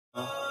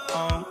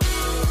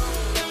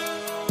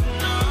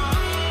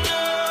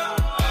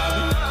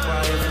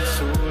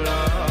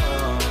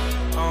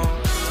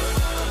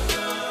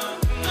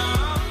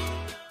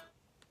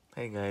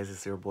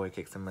It's your boy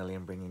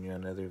Kixamillion bringing you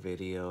another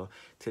video.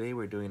 Today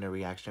we're doing a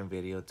reaction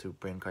video to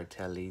Brynn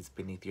Cartelli's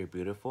Beneath Your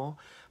Beautiful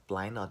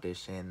blind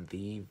audition,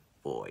 The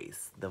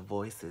Voice. The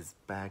Voice is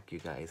back, you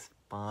guys,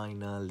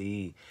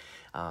 finally.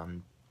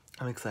 I'm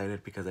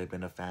excited because I've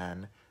been a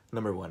fan,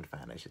 number one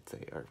fan I should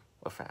say, or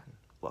a fan,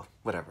 well,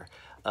 whatever,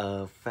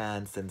 a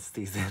fan since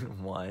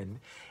season 1,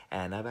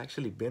 and I've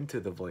actually been to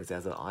The Voice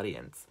as an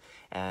audience.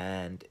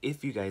 And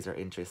if you guys are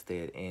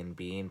interested in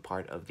being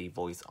part of The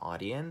Voice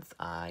audience,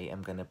 I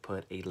am gonna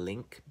put a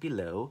link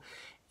below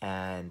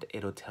and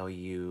it'll tell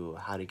you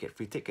how to get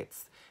free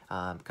tickets.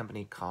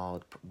 Company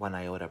called One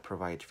Iota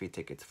provides free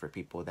tickets for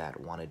people that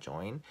want to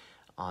join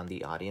on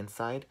the audience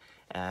side,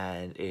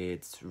 and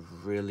it's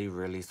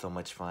really so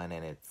much fun,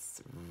 and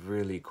it's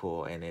really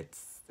cool, and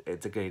it's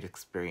a great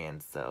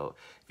experience. So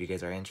if you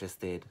guys are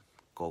interested,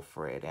 go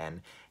for it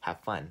and have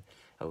fun.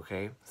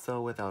 Okay,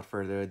 so without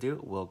further ado,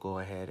 we'll go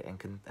ahead and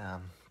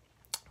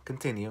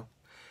continue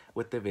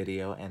with the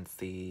video and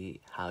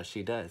see how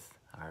she does.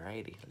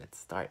 Alrighty, let's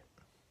start.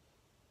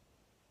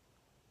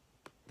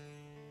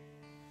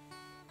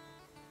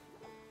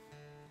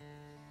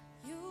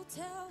 You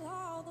tell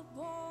all the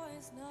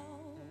boys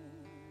no,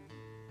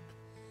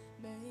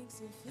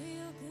 makes you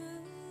feel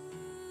good,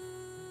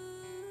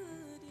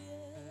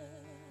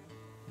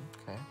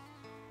 yeah. Okay.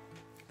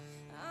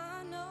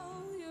 I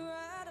know you're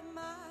out of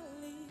my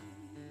league,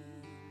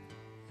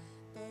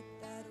 but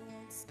that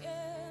won't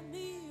scare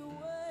me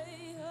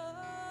away.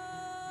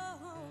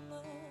 Oh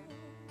no,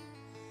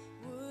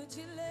 would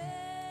you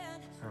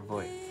let Her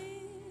voice. me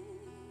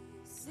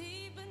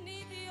see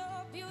beneath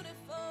your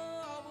beautiful?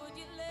 Or would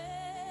you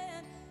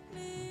let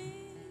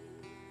me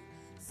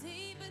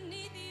see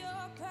beneath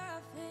your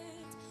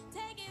perfect?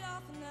 Take it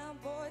off now,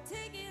 boy,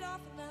 take it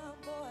off now,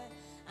 boy.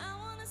 I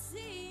wanna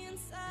see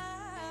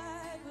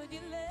inside. Would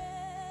you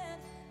let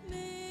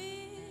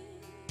me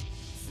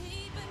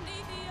see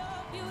beneath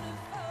your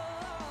beautiful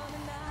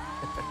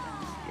tonight?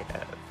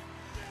 Yes.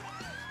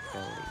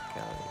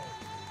 Kelly.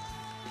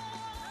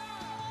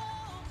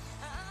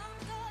 I'm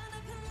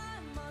gonna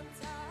climb on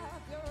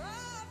top your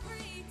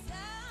ivory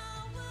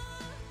tower.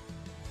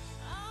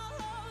 I'll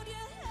hold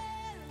your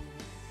hand.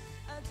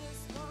 I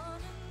just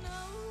wanna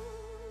know.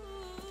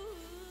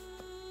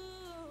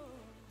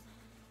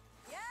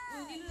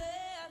 Would you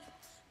let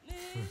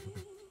me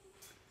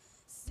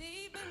see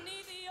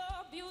beneath your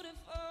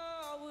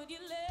beautiful? Would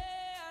you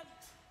let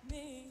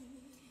me?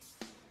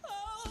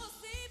 Oh,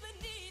 see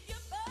beneath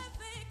your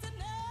perfect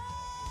tonight.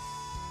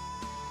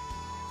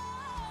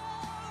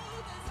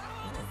 'Cause I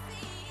wanna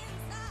see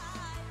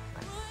inside.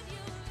 Would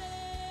you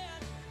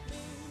let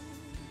me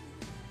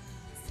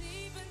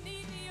see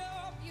beneath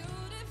your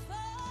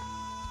beautiful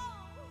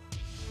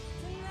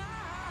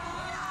tonight?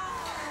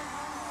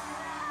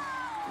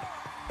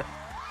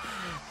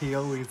 He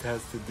always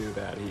has to do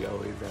that. He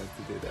always has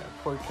to do that.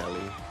 Poor Kelly.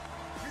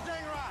 You're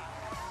dang right.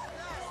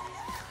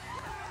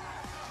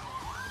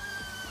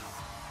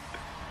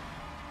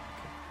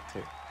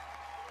 Okay.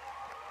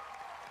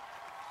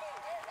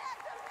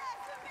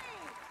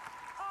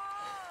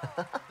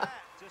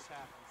 That just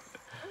happened.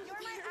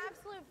 You're my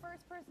absolute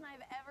first person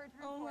I've ever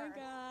turned Oh for. my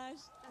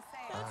gosh. Just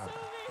saying.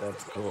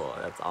 That's cool.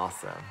 That's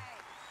awesome.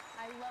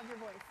 I love your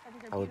voice. I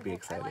think you're I would be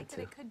beautiful. I like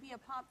excited that it could be a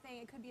pop thing,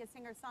 it could be a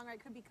singer-songwriter,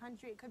 it could be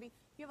country, it could be,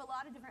 you have a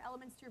lot of different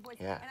elements to your voice.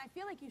 Yeah. And I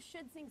feel like you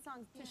should sing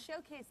songs to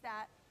showcase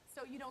that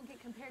so you don't get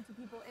compared to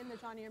people in the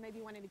genre you're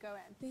maybe wanting to go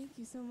in. Thank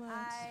you so much.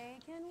 I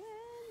can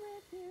win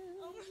with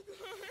you. Oh my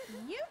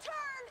god. You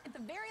turned at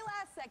the very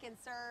last second,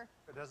 sir.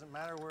 It doesn't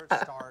matter where it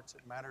starts,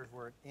 it matters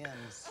where it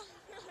ends.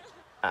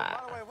 By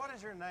the way, what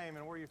is your name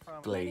and where are you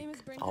from? My name Blake.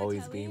 is Brynn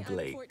Always Cartelli. being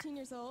Blake. I'm 14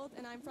 years old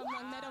and I'm from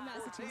Long Meadow,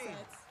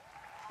 Massachusetts.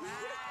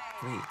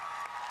 Wait.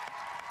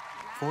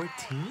 14?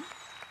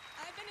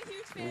 I've been a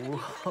huge fan of you,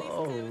 Kelly, since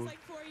I was like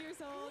 4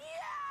 years old.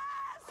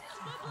 Yes!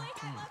 But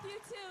Blake, I love you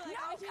too. Like,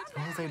 I'm a huge What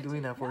fan was of I you.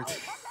 doing at 14?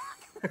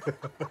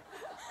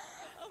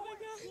 Oh my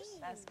gosh.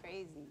 That's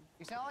crazy.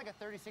 You sound like a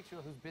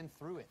 36-year-old who's been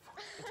through it.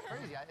 It's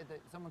crazy that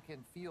someone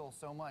can feel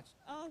so much.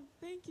 Oh,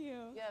 thank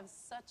you. You have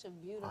such a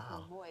beautiful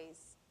Wow.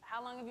 voice.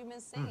 How long have you been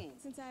singing?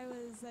 Since I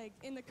was like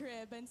in the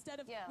crib,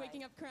 instead of Yeah,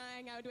 waking up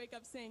crying, I would wake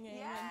up singing.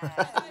 Yes. And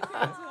that's what my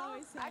parents would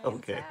always say. I can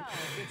Okay. tell.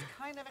 It's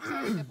kind of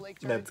exciting that Blake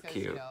turned That's 'cause,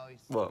 cute. You know, he's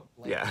Well,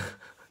 Blake, yeah.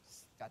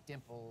 He's got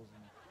dimples.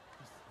 And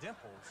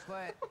Dimples.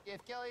 but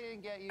if Kelly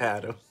didn't get you,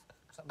 Adam.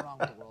 there's something wrong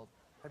with the world.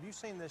 Have you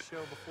seen this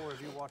show before? Have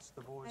you watched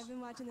The Voice? I've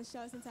been watching the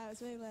show since I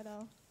was really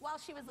little. While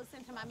she was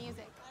listening to my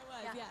music. I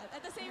was, Yeah. yeah,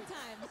 at the same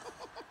time.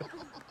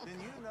 Then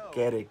you know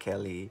Get it,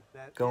 Kelly.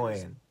 that Go it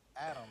is in.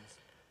 Adam's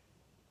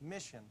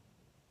mission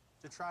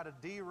to try to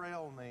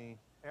derail me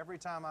every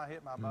time I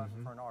hit my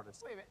button for an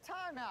artist. Wait a minute,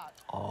 time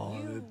out. All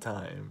you the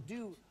time.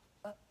 do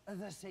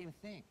the same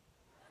thing.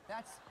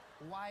 That's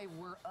why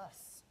we're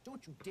us.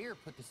 Don't you dare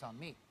put this on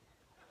me.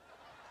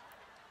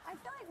 I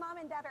feel like mom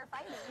and dad are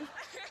fighting.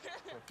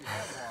 So if you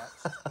have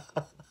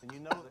watched, then you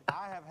know that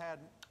I have had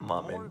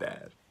Mom more and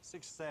dad.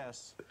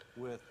 success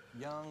with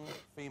young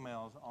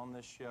females on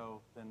this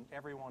show than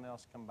everyone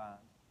else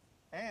combined.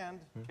 And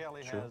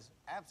Kelly true. has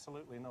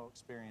absolutely no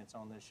experience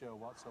on this show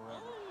whatsoever.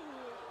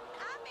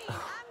 I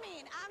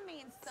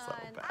mean,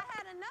 son, bad. I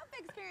had enough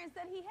experience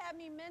that he had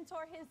me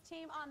mentor his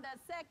team on the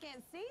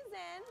second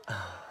season.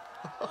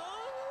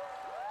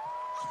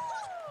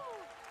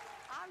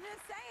 I'm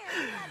just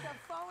saying, he had to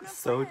phone a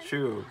So friend.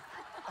 true.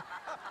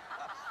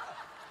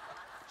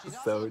 She's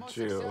also So the most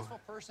true. successful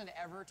person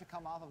ever to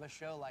come off of a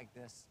show like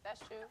this. That's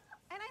true.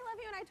 And I love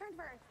you, and I turned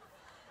first.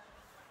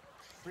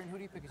 Brynn, who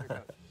do you pick as your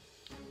coach?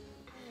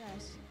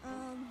 Gosh. I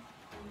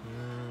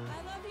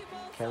love you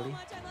both Kelly? so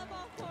much. I love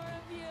all four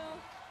of you.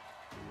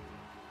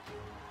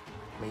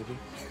 Maybe.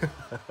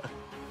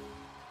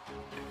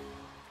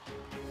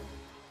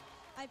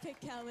 I pick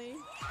Kelly.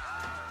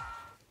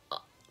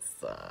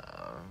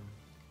 Awesome.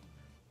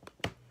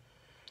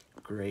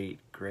 Great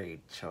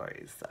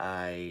choice.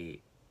 I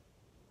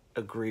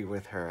agree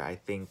with her. I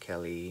think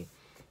Kelly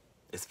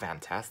is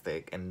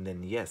fantastic, and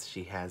then yes,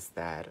 she has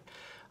that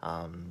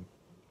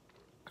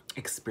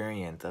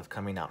experience of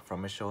coming out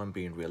from a show and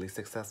being really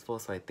successful.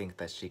 So I think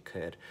that she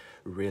could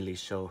really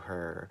show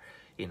her,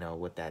 you know,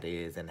 what that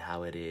is and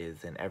how it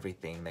is and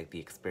everything. Like the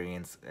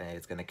experience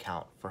is gonna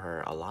count for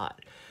her a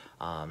lot.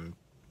 I'm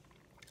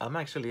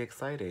actually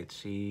excited.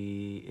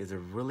 She is a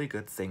really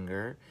good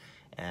singer,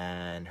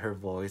 and her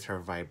voice, her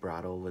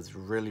vibrato was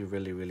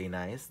really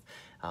nice.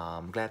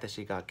 I'm glad that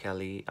she got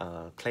Kelly,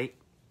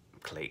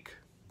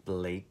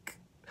 Blake.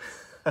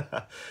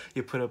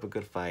 You put up a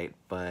good fight,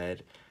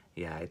 but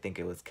yeah, I think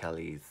it was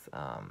Kelly's,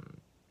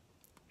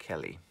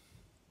 Kelly.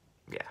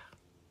 Yeah.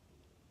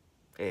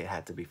 It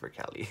had to be for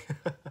Kelly.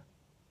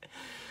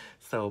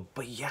 So,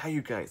 but yeah,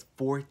 you guys,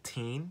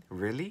 14?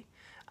 Really?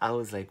 I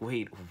was like,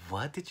 wait,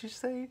 what did you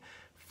say?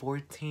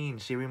 14.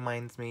 She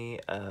reminds me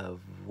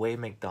of Way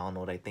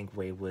McDonald. I think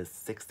Way was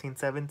 16,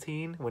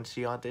 17 when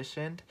she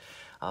auditioned.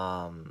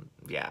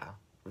 Yeah,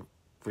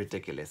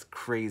 ridiculous,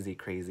 crazy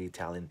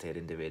talented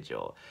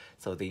individual.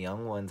 So the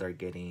young ones are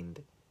getting,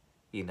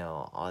 you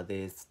know, all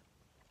this.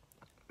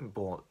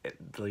 Well,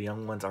 the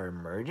young ones are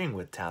emerging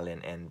with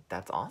talent, and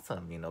that's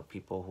awesome. You know,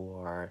 people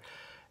who are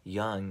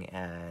young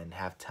and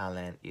have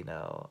talent, you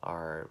know,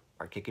 are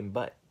kicking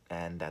butt,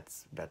 and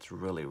that's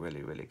really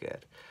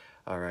good.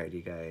 All right,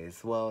 you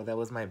guys. Well, that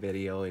was my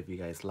video. If you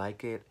guys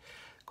like it,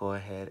 go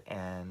ahead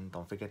and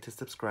don't forget to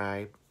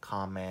subscribe,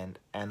 comment,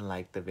 and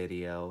like the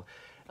video.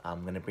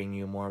 I'm gonna bring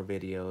you more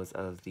videos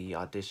of the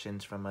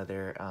auditions from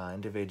other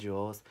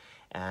individuals,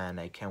 and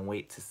I can't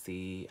wait to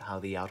see how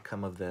the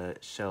outcome of the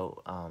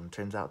show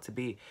turns out to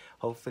be.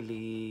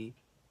 Hopefully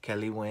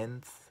Kelly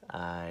wins.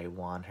 I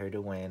want her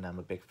to win. I'm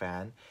a big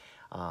fan.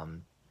 I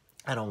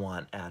don't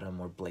want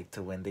Adam or Blake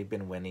to win. They've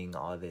been winning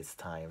all this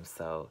time,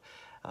 so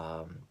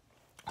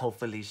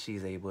hopefully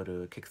she's able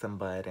to kick some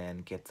butt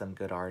and get some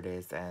good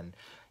artists and,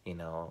 you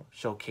know,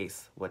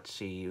 showcase what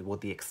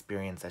the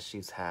experience that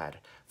she's had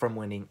from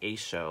winning a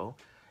show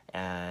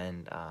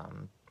and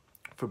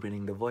for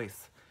winning The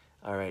Voice.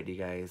 All right, you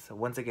guys.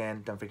 Once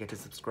again, don't forget to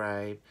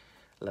subscribe.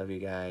 Love you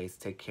guys.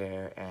 Take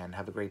care and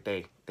have a great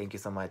day. Thank you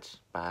so much.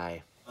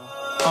 Bye.